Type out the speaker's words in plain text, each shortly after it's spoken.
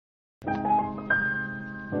Welcome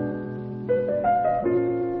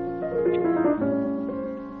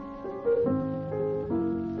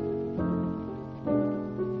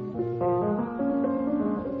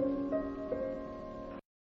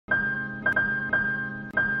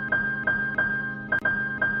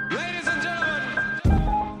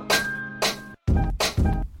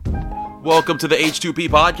to the H2P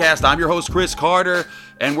Podcast. I'm your host, Chris Carter,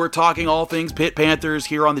 and we're talking all things Pitt Panthers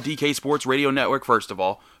here on the DK Sports Radio Network. First of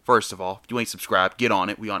all, if you ain't subscribed, get on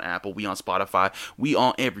it. We on Apple, we on Spotify, we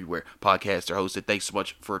on everywhere podcasts are hosted. Thanks so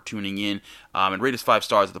much for tuning in, and rate us 5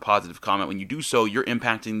 stars with a positive comment. When you do so, you're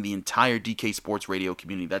impacting the entire DK Sports Radio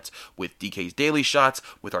community. That's with DK's Daily Shots,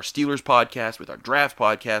 with our Steelers podcast, with our Draft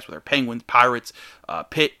podcast, with our Penguins, Pirates,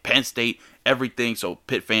 Pitt, Penn State, everything. So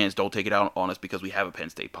Pitt fans, don't take it out on us because we have a Penn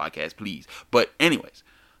State podcast, please. But anyways,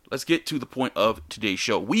 let's get to the point of today's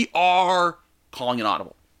show. We are calling an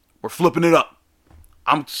audible. We're flipping it up.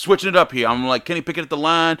 I'm switching it up here. I'm like Kenny Pickett at the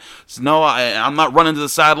line. So no, I'm not running to the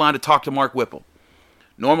sideline to talk to Mark Whipple.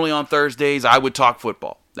 Normally on Thursdays, I would talk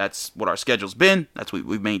football. That's what our schedule's been. That's what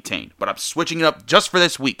we've maintained. But I'm switching it up just for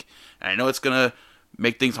this week. And I know it's going to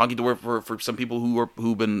make things hunky-dory for some people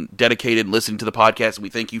who've been dedicated and listening to the podcast, and we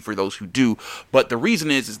thank you for those who do. But the reason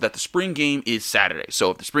is that the spring game is Saturday. So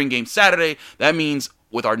if the spring game's Saturday, that means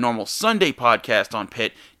with our normal Sunday podcast on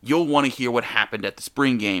Pitt, you'll want to hear what happened at the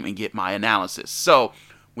spring game and get my analysis. So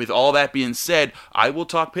with all that being said, I will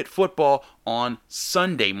talk Pitt football on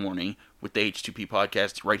Sunday morning with the H2P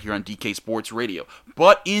podcast right here on DK Sports Radio.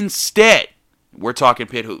 But instead, we're talking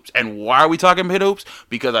Pitt hoops. And why are we talking Pitt hoops?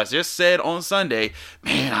 Because I just said on Sunday,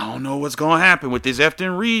 man, I don't know what's going to happen with this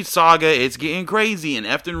Efton Reid saga. It's getting crazy, and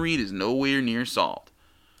Efton Reid is nowhere near solved.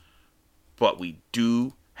 But we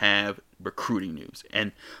do have recruiting news,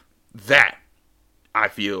 and that, I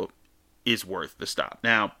feel, is worth the stop.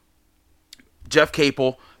 Now, Jeff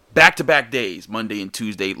Capel, back-to-back days, Monday and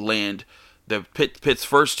Tuesday, land the Pitt's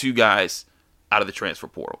first 2 guys out of the transfer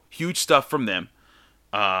portal. Huge stuff from them.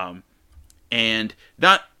 And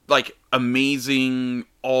not like amazing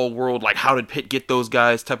all-world, like how did Pitt get those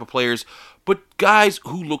guys type of players, but guys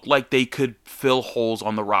who look like they could fill holes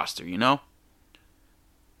on the roster, you know?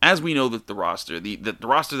 As we know that the roster, the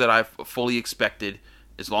roster that I've fully expected,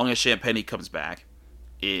 as long as Champagnie comes back,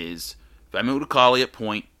 is Femi Udukali at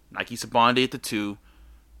point, Nike Sabande at the 2,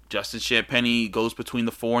 Justin Champagnie goes between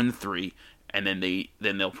the 4 and the 3, and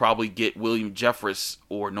then they'll probably get William Jeffress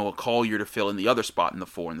or Noah Collier to fill in the other spot in the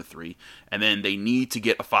 4 and the 3, and then they need to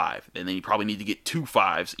get a 5, and they probably need to get 2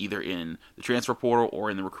 5s either in the transfer portal or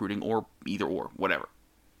in the recruiting or either or, whatever.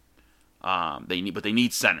 They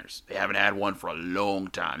need centers. They haven't had one for a long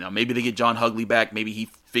time. Now, maybe they get John Hugley back. Maybe he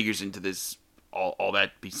figures into this. All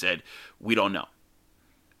that being said, we don't know.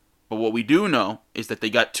 But what we do know is that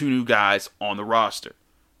they got 2 new guys on the roster.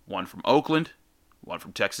 One from Oakland, one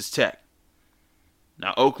from Texas Tech.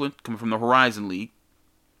 Now, Oakland, coming from the Horizon League,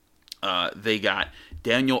 they got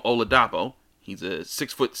Daniel Oladapo. He's a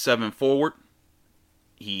 6'7" forward.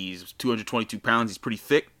 He's 222 pounds. He's pretty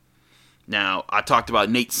thick. Now, I talked about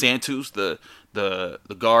Nate Santos, the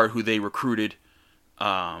guard who they recruited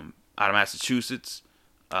out of Massachusetts.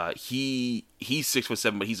 He's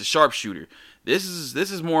 6'7", but he's a sharpshooter. This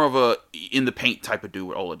is more of a in the paint type of dude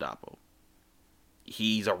with Oladapo.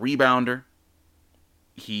 He's a rebounder.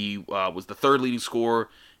 He was the 3rd leading scorer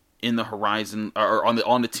in the Horizon or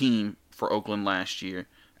on the team for Oakland last year.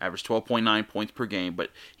 Averaged 12.9 points per game,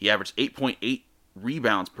 but he averaged 8.8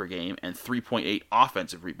 rebounds per game and 3.8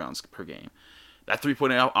 offensive rebounds per game. That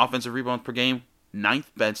 3.8 offensive rebounds per game, 9th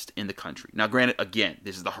best in the country. Now, granted, again,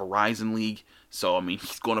 this is the Horizon League, so I mean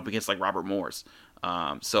he's going up against like Robert Morris.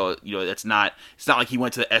 So you know it's not like he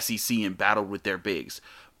went to the SEC and battled with their bigs,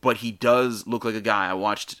 but he does look like a guy. I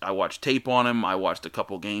watched tape on him. I watched a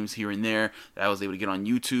couple games here and there that I was able to get on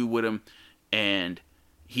YouTube with him, and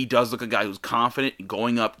he does look like a guy who's confident,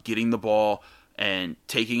 going up, getting the ball, and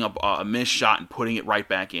taking up a missed shot and putting it right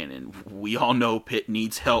back in. And we all know Pitt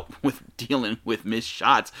needs help with dealing with missed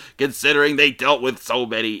shots, considering they dealt with so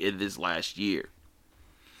many in this last year.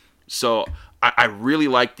 So I really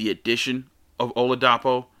like the addition of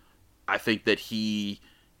Oladapo. I think that he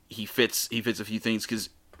fits a few things, because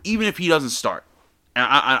even if he doesn't start, and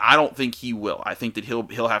I don't think he will. I think that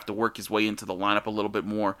he'll have to work his way into the lineup a little bit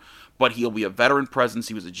more, but he'll be a veteran presence.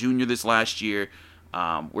 He was a junior this last year.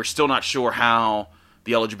 We're still not sure how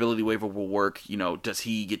the eligibility waiver will work. You know, does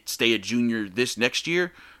he stay a junior this next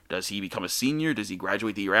year? Does he become a senior? Does he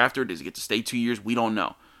graduate the year after? Does he get to stay 2 years? We don't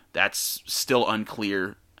know. That's still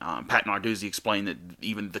unclear. Pat Narduzzi explained that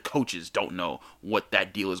even the coaches don't know what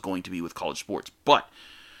that deal is going to be with college sports. But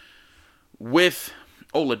with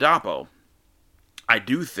Oladapo, I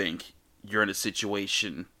do think you're in a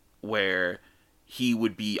situation where he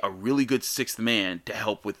would be a really good sixth man to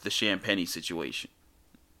help with the Champagnie situation,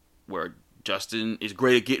 where Justin is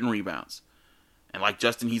great at getting rebounds. And like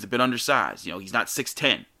Justin, he's a bit undersized. He's not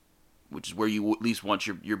 6'10", which is where you at least want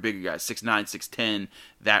your bigger guys, 6'9", 6'10",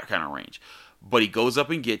 that kind of range. But he goes up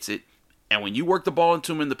and gets it, and when you work the ball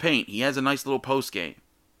into him in the paint, he has a nice little post game.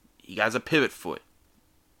 He has a pivot foot,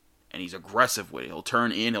 and he's aggressive with it. He'll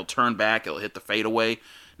turn in, he'll turn back, he'll hit the fadeaway.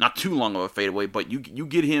 Not too long of a fadeaway, but you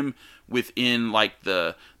get him within like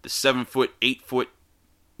the 7 foot, 8 foot,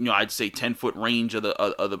 I'd say 10 foot range of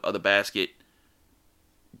the basket.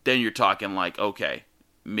 Then you're talking like, okay,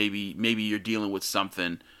 maybe you're dealing with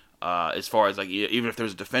something as far as like, even if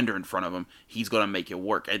there's a defender in front of him, he's going to make it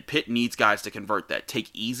work. And Pitt needs guys to convert that. Take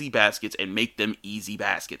easy baskets and make them easy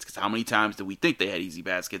baskets. Because how many times did we think they had easy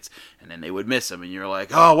baskets and then they would miss them and you're like,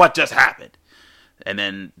 oh, what just happened? And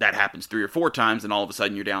then that happens 3 or 4 times and all of a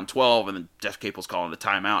sudden you're down 12 and then Jeff Capel's calling a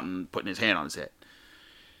timeout and putting his hand on his head.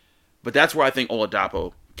 But that's where I think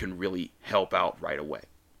Oladapo can really help out right away.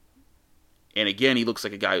 And again, he looks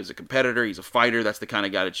like a guy who's a competitor. He's a fighter. That's the kind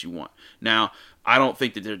of guy that you want. Now, I don't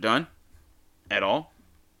think that they're done at all.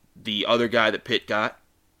 The other guy that Pitt got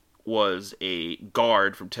was a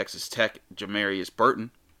guard from Texas Tech, Jamarius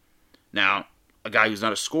Burton. Now, a guy who's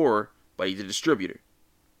not a scorer, but he's a distributor.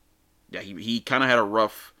 Yeah, he kind of had a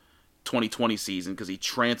rough 2020 season because he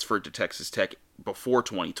transferred to Texas Tech before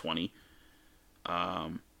 2020.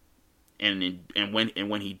 And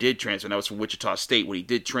when he did transfer, and that was from Wichita State. When he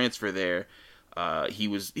did transfer there, he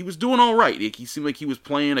was doing all right. He seemed like he was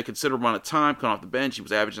playing a considerable amount of time, coming off the bench. He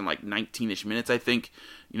was averaging like 19-ish minutes, I think,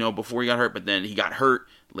 before he got hurt. But then he got hurt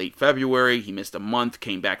late February. He missed a month,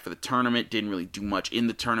 came back for the tournament, didn't really do much in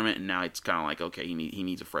the tournament, and now it's kind of like, okay, he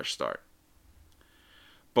needs a fresh start.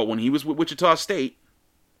 But when he was with Wichita State,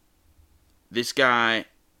 this guy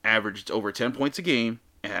averaged over 10 points a game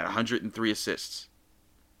and had 103 assists.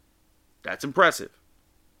 That's impressive.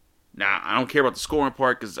 Now, I don't care about the scoring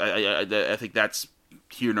part because I think that's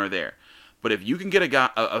here nor there. But if you can get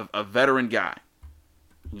a veteran guy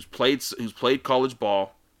who's played college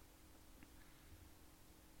ball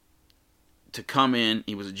to come in,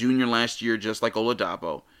 he was a junior last year, just like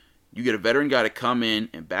Oladapo. You get a veteran guy to come in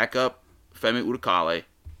and back up Femi Udakale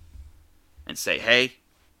and say, hey,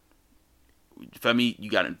 Femi, you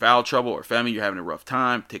got in foul trouble, or Femi, you're having a rough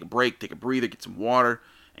time. Take a break, take a breather, get some water.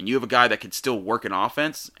 And you have a guy that can still work in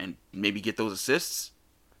offense and maybe get those assists,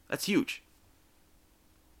 that's huge.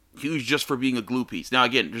 Huge just for being a glue piece. Now,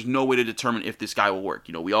 again, there's no way to determine if this guy will work.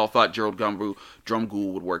 We all thought Gerald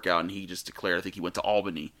Drumgoole would work out, and he just declared, I think he went to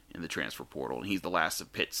Albany in the transfer portal, and he's the last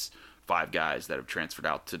of Pitt's 5 guys that have transferred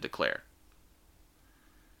out to declare.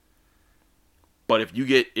 But if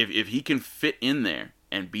he can fit in there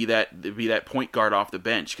and be that point guard off the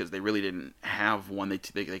bench, because they really didn't have one they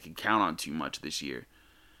could count on too much this year,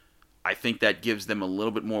 I think that gives them a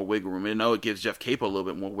little bit more wiggle room. And I know it gives Jeff Capel a little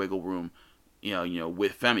bit more wiggle room,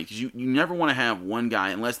 with Femi, because you never want to have one guy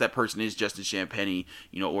unless that person is Justin Champagnie,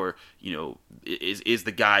 or is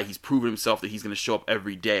the guy he's proven himself that he's going to show up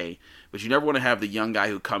every day. But you never want to have the young guy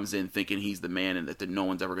who comes in thinking he's the man and that no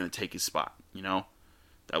one's ever going to take his spot.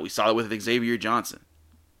 That we saw it with Xavier Johnson.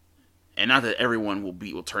 And not that everyone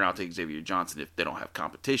will turn out to Xavier Johnson if they don't have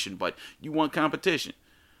competition, but you want competition.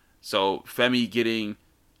 So Femi getting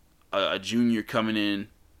a junior coming in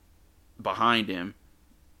behind him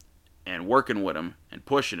and working with him and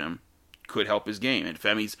pushing him could help his game. And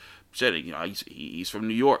Femi's said, he's from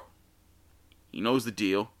New York. He knows the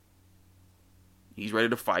deal. He's ready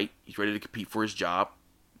to fight. He's ready to compete for his job.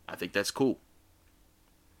 I think that's cool.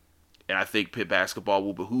 And I think Pitt basketball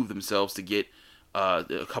will behoove themselves to get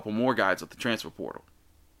a couple more guys at the transfer portal.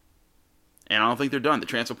 And I don't think they're done. The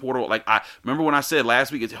transfer portal, like I remember when I said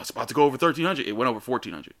last week, it's about to go over 1,300. It went over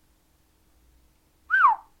 1,400.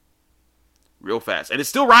 Real fast. And it's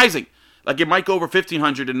still rising. Like it might go over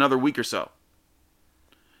 1,500 in another week or so.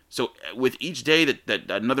 So with each day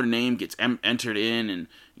that another name gets entered in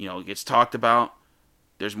and, gets talked about,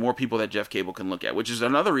 there's more people that Jeff Capel can look at, which is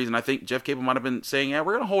another reason I think Jeff Capel might have been saying, yeah,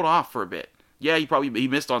 we're going to hold off for a bit. Yeah, he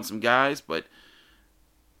missed on some guys, but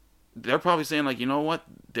they're probably saying, like, you know what?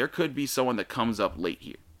 There could be someone that comes up late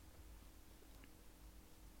here.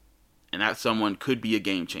 And that someone could be a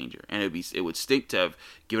game changer. And it would stink to have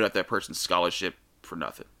given up that person's scholarship for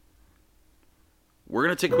nothing. We're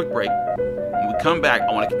going to take a quick break. When we come back,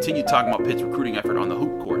 I want to continue talking about Pitt's recruiting effort on the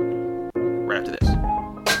hoop court right after this.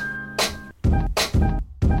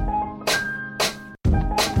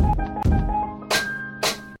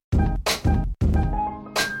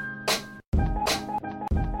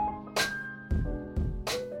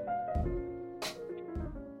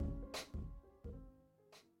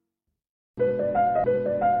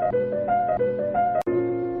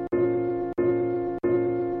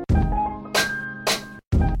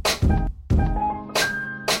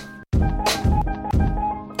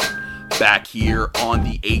 back here on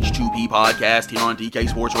the H2P podcast here on DK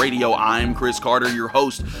Sports Radio. I'm Chris Carter, your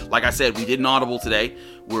host. Like I said, we did an audible today.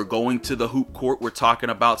 We're going to the hoop court. We're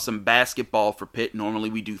talking about some basketball for Pitt.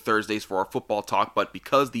 Normally we do Thursdays for our football talk, but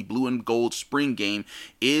because the blue and gold spring game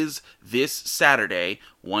is this Saturday,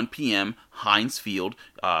 1 p.m., Heinz Field,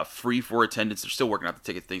 free for attendance. They're still working out the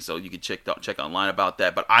ticket thing, so you can check online about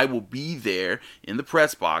that. But I will be there in the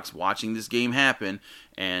press box watching this game happen,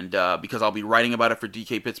 and because I'll be writing about it for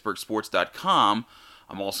DKPittsburghSports.com,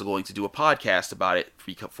 I'm also going to do a podcast about it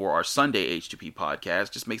for our Sunday H2P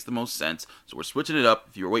podcast. Just makes the most sense. So we're switching it up.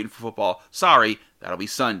 If you were waiting for football, sorry, that'll be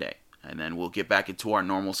Sunday. And then we'll get back into our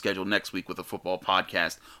normal schedule next week with a football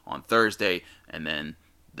podcast on Thursday, and then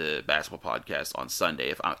the basketball podcast on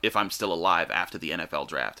Sunday if I'm still alive after the NFL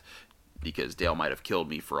draft, because Dale might have killed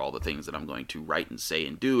me for all the things that I'm going to write and say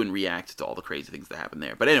and do and react to all the crazy things that happen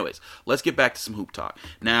there. But anyways, let's get back to some hoop talk.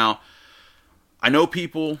 Now, I know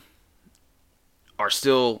people are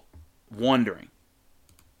still wondering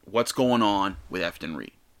what's going on with Efton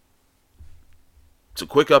Reid. So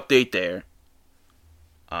quick update there.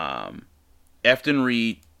 Efton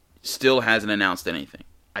Reid still hasn't announced anything.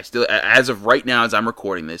 As of right now, as I'm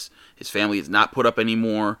recording this, his family has not put up any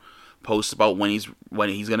more posts about when he's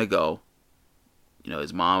gonna go. You know,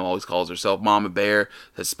 his mom always calls herself Mama Bear,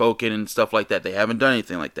 has spoken and stuff like that. They haven't done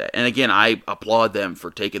anything like that. And again, I applaud them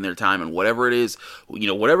for taking their time and whatever it is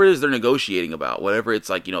they're negotiating about, whatever it's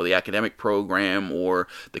like, the academic program or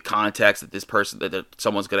the contacts that this person, that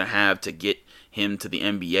someone's going to have to get him to the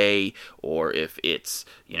NBA, or if it's,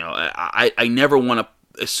 I never want to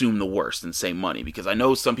assume the worst and say money, because I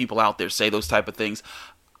know some people out there say those type of things.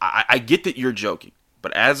 I get that you're joking,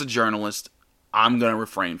 but as a journalist, I'm going to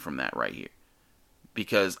refrain from that right here.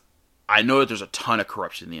 Because I know that there's a ton of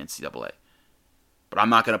corruption in the NCAA. But I'm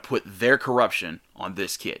not going to put their corruption on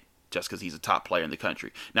this kid just because he's a top player in the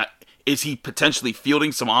country. Now, is he potentially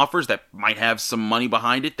fielding some offers that might have some money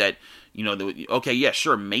behind it that, okay, yeah,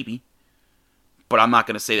 sure, maybe. But I'm not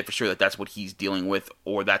going to say that for sure that that's what he's dealing with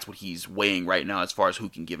or that's what he's weighing right now as far as who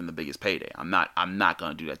can give him the biggest payday. I'm not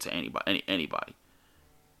going to do that to anybody.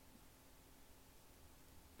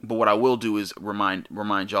 But what I will do is remind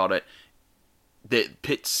y'all that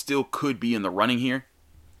Pitt still could be in the running here.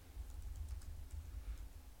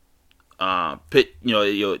 Pitt,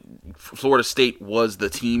 Florida State was the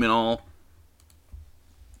team and all,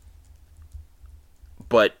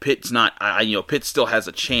 but Pitt's not. Pitt still has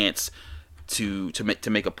a chance to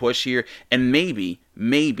make a push here, and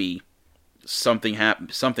maybe something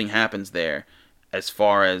happens there as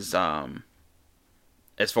far as a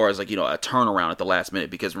turnaround at the last minute.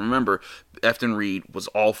 Because remember, Efton Reid was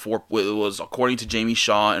according to Jamie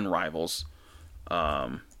Shaw and Rivals,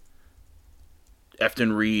 Efton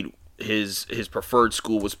Reid, his preferred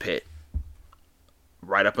school was Pitt,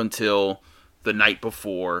 right up until the night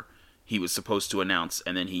before he was supposed to announce,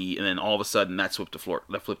 and then all of a sudden that flipped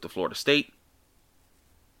to Florida State,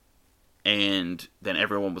 and then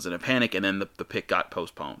everyone was in a panic, and then the pick got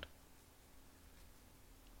postponed.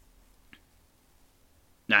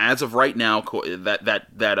 Now, as of right now,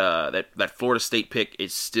 that Florida State pick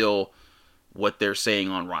is still what they're saying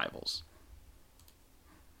on Rivals.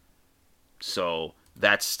 So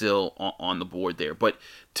that's still on the board there. But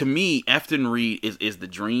to me, Efton Reid is the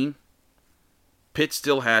dream. Pitt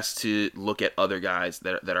still has to look at other guys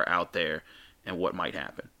that are out there and what might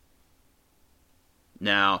happen.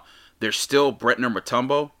 Now, there's still Brentner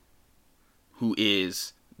Mutombo, who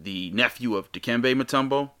is the nephew of Dikembe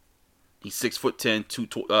Mutombo. He's 6'10",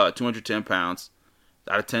 210 pounds,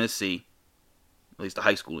 out of Tennessee, at least the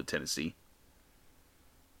high school in Tennessee.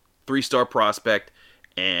 3-star prospect,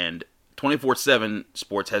 and 24/7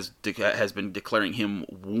 Sports has been declaring him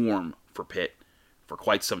warm for Pitt for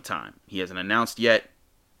quite some time. He hasn't announced yet.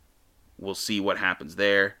 We'll see what happens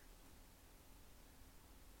there.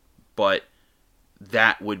 But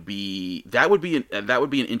that would be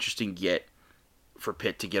an interesting get for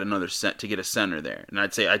Pitt to get a center there. And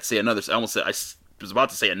I'd say another. I was about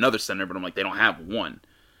to say another center, but I'm like, they don't have one.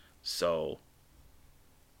 So,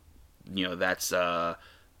 that's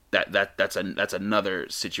another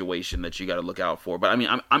situation that you got to look out for. But I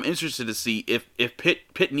mean, I'm interested to see if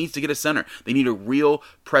Pitt needs to get a center. They need a real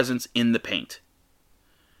presence in the paint.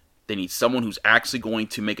 They need someone who's actually going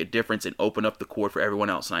to make a difference and open up the court for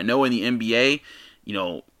everyone else. And I know in the NBA,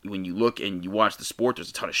 when you look and you watch the sport, there's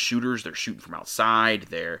a ton of shooters. They're shooting from outside.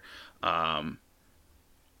 They're,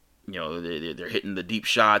 They're hitting the deep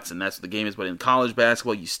shots, and that's what the game is. But in college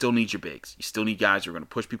basketball, you still need your bigs. You still need guys who are going to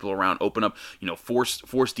push people around, open up,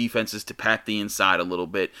 force defenses to pack the inside a little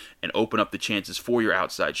bit, and open up the chances for your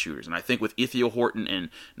outside shooters. And I think with Ithiel Horton and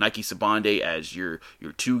Nike Sabande as your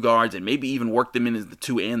two guards, and maybe even work them in as the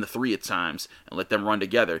 2 and the 3 at times, and let them run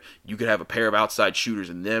together, you could have a pair of outside shooters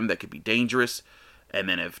in them that could be dangerous. And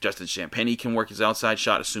then if Justin Champagnie can work his outside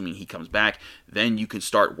shot, assuming he comes back, then you can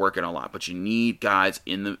start working a lot. But you need guys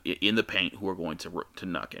in the paint who are going to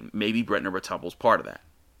knuck, and maybe Brent Nurbutumble's part of that.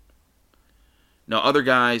 Now, other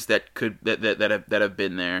guys that have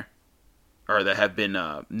been there, or that have been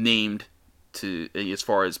named to as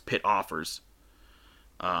far as Pitt offers.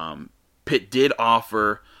 Pitt did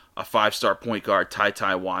offer a 5-star point guard,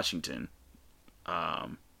 Ty Washington,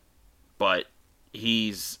 but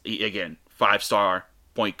he's again. 5-star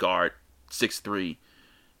point guard, 6'3".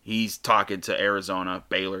 He's talking to Arizona,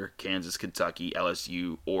 Baylor, Kansas, Kentucky,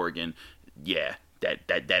 LSU, Oregon. Yeah, that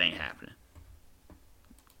ain't happening.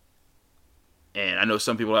 And I know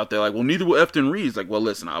some people out there like, well, neither will Efton Reed. It's like, well,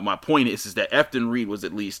 listen, my point is that Efton Reed was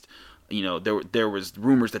at least, there was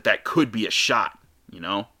rumors that could be a shot,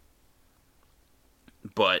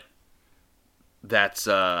 But that's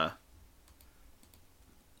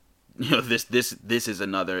this is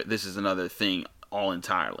another thing all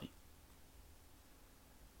entirely.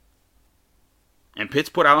 And Pitt's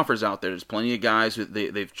put offers out there. There's plenty of guys who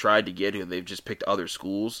they've tried to get who they've just picked other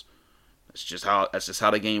schools. That's just how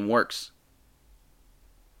the game works.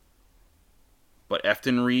 But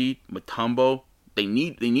Efton Reed, Mutombo, they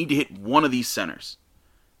need to hit one of these centers,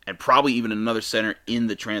 and probably even another center in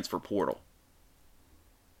the transfer portal.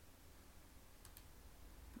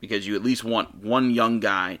 Because you at least want one young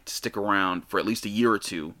guy to stick around for at least a year or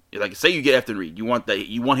two. Like, say you get Efton Reed, you want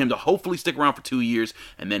him to hopefully stick around for 2 years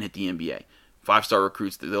and then hit the NBA. 5-star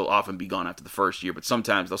recruits, they'll often be gone after the first year, but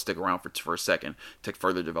sometimes they'll stick around for a second to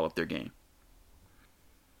further develop their game.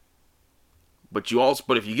 But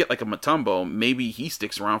if you get like a Mutombo, maybe he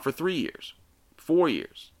sticks around for 3 years, 4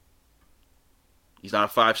 years. He's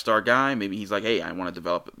not a 5-star guy. Maybe he's like, hey, I want to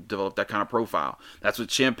develop that kind of profile. That's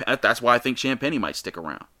why I think Champagnie might stick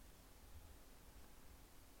around.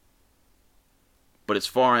 But as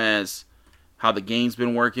far as how the game's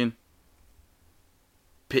been working,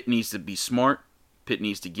 Pitt needs to be smart. Pitt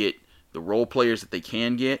needs to get the role players that they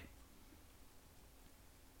can get.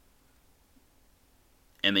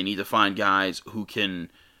 And they need to find guys who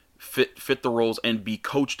can fit the roles and be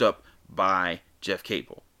coached up by Jeff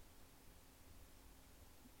Capel.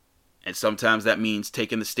 And sometimes that means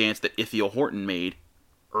taking the stance that Ithiel Horton made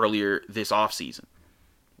earlier this offseason,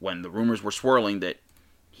 when the rumors were swirling that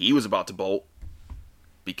he was about to bolt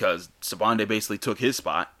because Sabande basically took his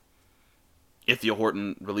spot. Ithiel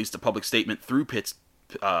Horton released a public statement through Pitt's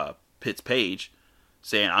page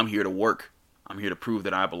saying, I'm here to work. I'm here to prove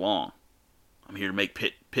that I belong. I'm here to make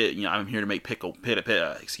Pitt. I'm here to make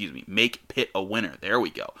make Pitt a winner. There we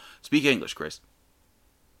go. Speak English, Chris.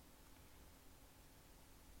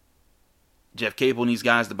 Jeff Capel needs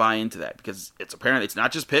guys to buy into that, because it's apparent it's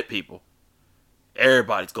not just Pitt people.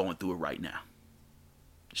 Everybody's going through it right now.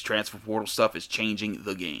 This transfer portal stuff is changing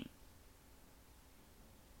the game.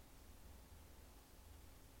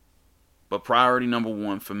 But priority number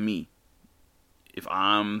one for me, if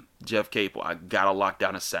I'm Jeff Capel, I gotta lock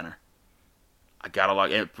down a center. I gotta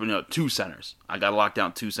lock 2 centers. I gotta lock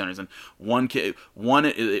down 2 centers, and one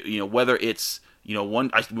whether it's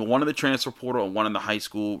one in the transfer portal and one in the high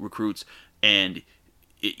school recruits. And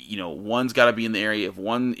one's got to be in the area. If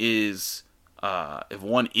one isn't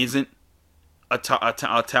a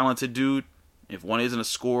talented dude, if one isn't a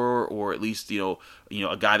scorer, or at least a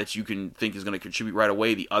guy that you can think is going to contribute right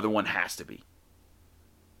away, the other one has to be.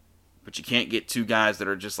 But you can't get 2 guys that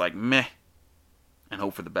are just like meh and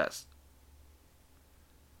hope for the best.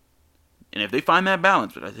 And if they find that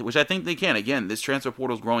balance, which I think they can, again, this transfer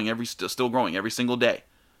portal is growing still growing every single day.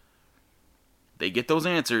 They get those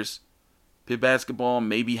answers. Pitt basketball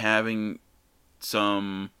may be having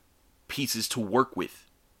some pieces to work with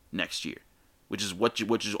next year, which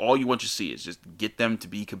is all you want to see, is just get them to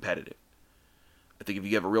be competitive. I think if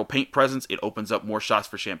you have a real paint presence, it opens up more shots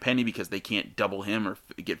for Champagnie because they can't double him or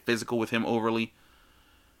get physical with him overly.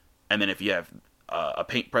 And then if you have a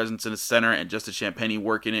paint presence in the center and just a Champagnie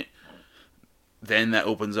working it, then that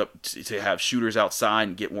opens up to have shooters outside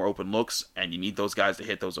and get more open looks, and you need those guys to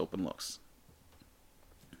hit those open looks.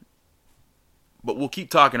 But we'll keep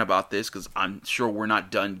talking about this, because I'm sure we're not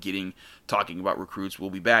done talking about recruits. We'll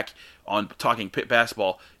be back on talking Pitt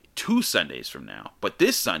basketball 2 Sundays from now. But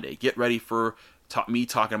this Sunday, get ready for me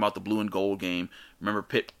talking about the blue and gold game. Remember,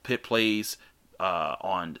 Pitt plays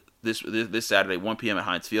on this Saturday, 1 p.m. at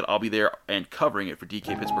Heinz Field. I'll be there and covering it for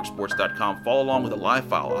DKPittsburghSports.com. Follow along with a live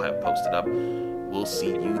file I'll have posted up. We'll see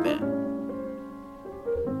you then.